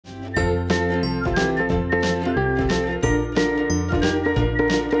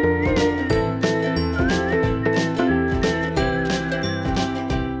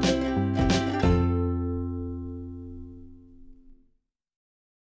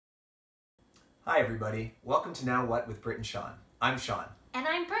Hi everybody, welcome to Now What with Britt and Shawn. I'm Shawn. And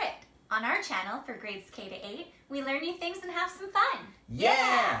I'm Britt. On our channel for grades K to 8, we learn new things and have some fun.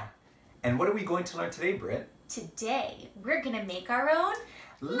 Yeah! And what are we going to learn today, Britt? Today, we're gonna make our own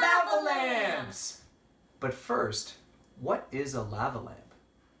lava lamps! But first, what is a lava lamp?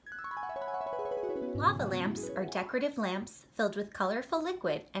 Lava lamps are decorative lamps filled with colorful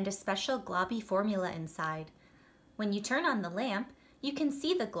liquid and a special globby formula inside. When you turn on the lamp, you can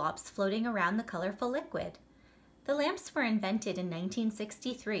see the globs floating around the colorful liquid. The lamps were invented in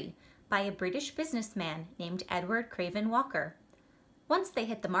 1963 by a British businessman named Edward Craven Walker. Once they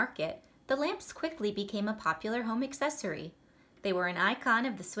hit the market, the lamps quickly became a popular home accessory. They were an icon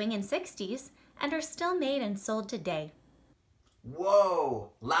of the swingin' 60s and are still made and sold today. Whoa!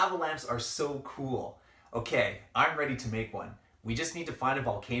 Lava lamps are so cool. Okay, I'm ready to make one. We just need to find a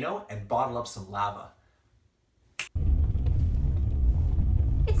volcano and bottle up some lava.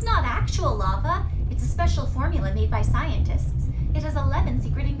 It's not actual lava. It's a special formula made by scientists. It has 11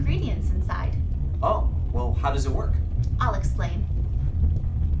 secret ingredients inside. Oh, well, how does it work? I'll explain.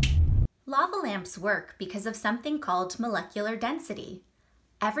 Lava lamps work because of something called molecular density.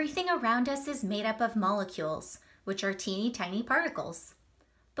 Everything around us is made up of molecules, which are teeny tiny particles.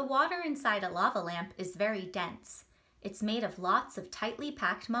 The water inside a lava lamp is very dense. It's made of lots of tightly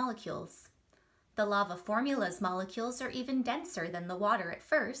packed molecules. The lava formula's molecules are even denser than the water at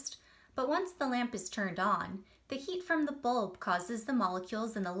first, but once the lamp is turned on, the heat from the bulb causes the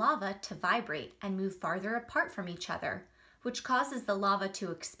molecules in the lava to vibrate and move farther apart from each other, which causes the lava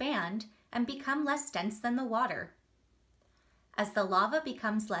to expand and become less dense than the water. As the lava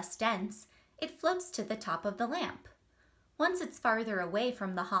becomes less dense, it floats to the top of the lamp. Once it's farther away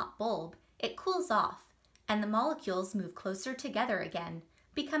from the hot bulb, it cools off, and the molecules move closer together again,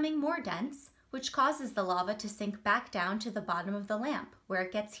 becoming more dense, which causes the lava to sink back down to the bottom of the lamp, where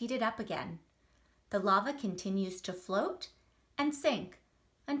it gets heated up again. The lava continues to float and sink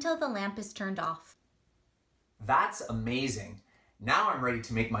until the lamp is turned off. That's amazing. Now I'm ready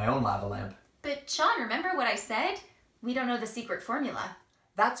to make my own lava lamp. But Shawn, remember what I said? We don't know the secret formula.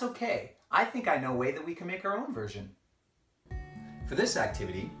 That's okay. I think I know a way that we can make our own version. For this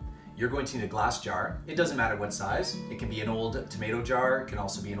activity, you're going to need a glass jar. It doesn't matter what size. It can be an old tomato jar. It can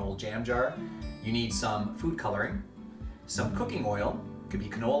also be an old jam jar. You need some food coloring, some cooking oil. It could be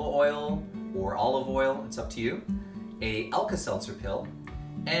canola oil or olive oil. It's up to you. A Alka-Seltzer pill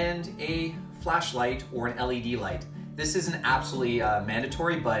and a flashlight or an LED light. This isn't absolutely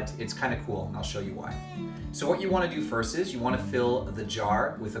mandatory, but it's kind of cool, and I'll show you why. So what you want to do first is you want to fill the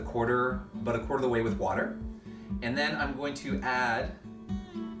jar with about a quarter of the way with water. And then I'm going to add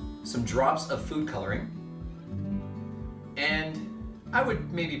some drops of food coloring. And I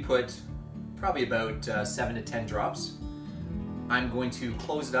would maybe put probably about 7 to 10 drops. I'm going to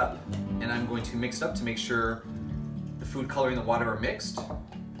close it up and I'm going to mix it up to make sure the food coloring and the water are mixed.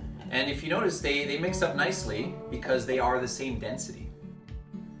 And if you notice, they mix up nicely because they are the same density.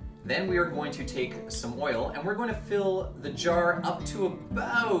 Then we are going to take some oil and we're going to fill the jar up to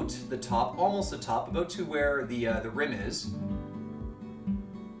about the top, almost the top, about to where the rim is.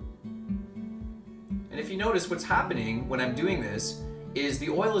 And if you notice, what's happening when I'm doing this is the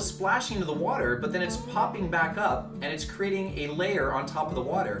oil is splashing into the water, but then it's popping back up and it's creating a layer on top of the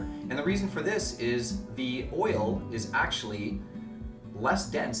water. And the reason for this is the oil is actually less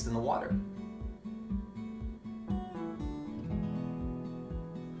dense than the water.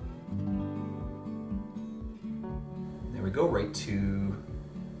 There we go, right to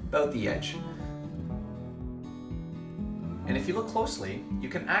about the edge. And if you look closely, you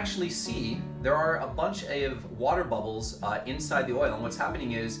can actually see there are a bunch of water bubbles inside the oil. And what's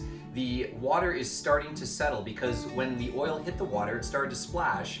happening is the water is starting to settle because when the oil hit the water, it started to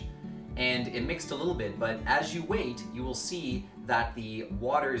splash and it mixed a little bit. But as you wait, you will see that the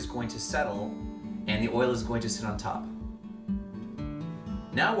water is going to settle and the oil is going to sit on top.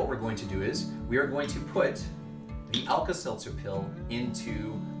 Now what we're going to do is we are going to put the Alka-Seltzer pill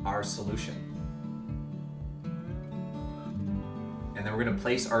into our solution. And then we're going to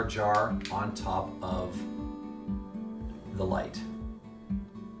place our jar on top of the light.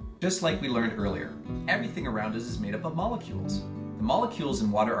 Just like we learned earlier, everything around us is made up of molecules. The molecules in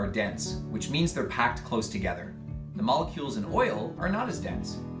water are dense, which means they're packed close together. The molecules in oil are not as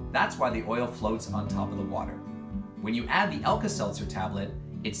dense. That's why the oil floats on top of the water. When you add the Alka-Seltzer tablet,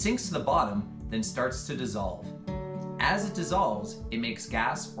 it sinks to the bottom, then starts to dissolve. As it dissolves, it makes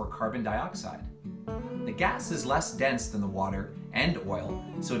gas or carbon dioxide. The gas is less dense than the water and oil,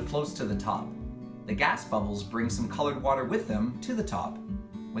 so it floats to the top. The gas bubbles bring some colored water with them to the top.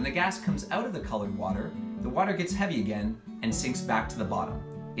 When the gas comes out of the colored water, the water gets heavy again and sinks back to the bottom.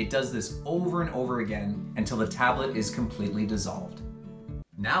 It does this over and over again until the tablet is completely dissolved.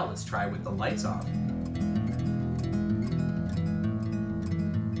 Now let's try with the lights off.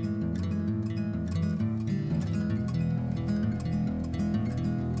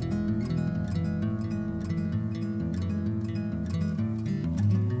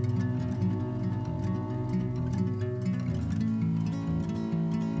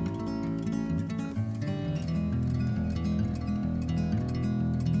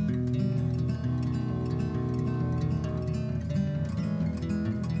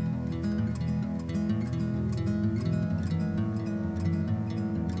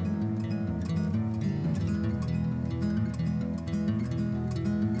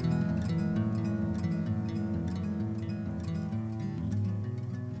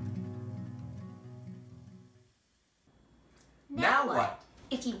 Now what?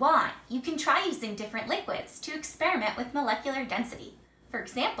 If you want, you can try using different liquids to experiment with molecular density. For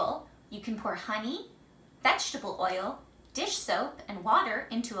example, you can pour honey, vegetable oil, dish soap, and water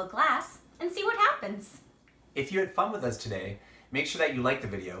into a glass and see what happens. If you had fun with us today, make sure that you like the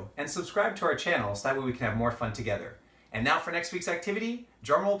video and subscribe to our channel so that way we can have more fun together. And now for next week's activity,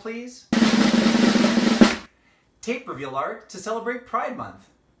 drum roll please. Tape reveal art to celebrate Pride Month.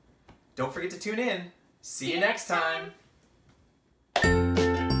 Don't forget to tune in. See you next time.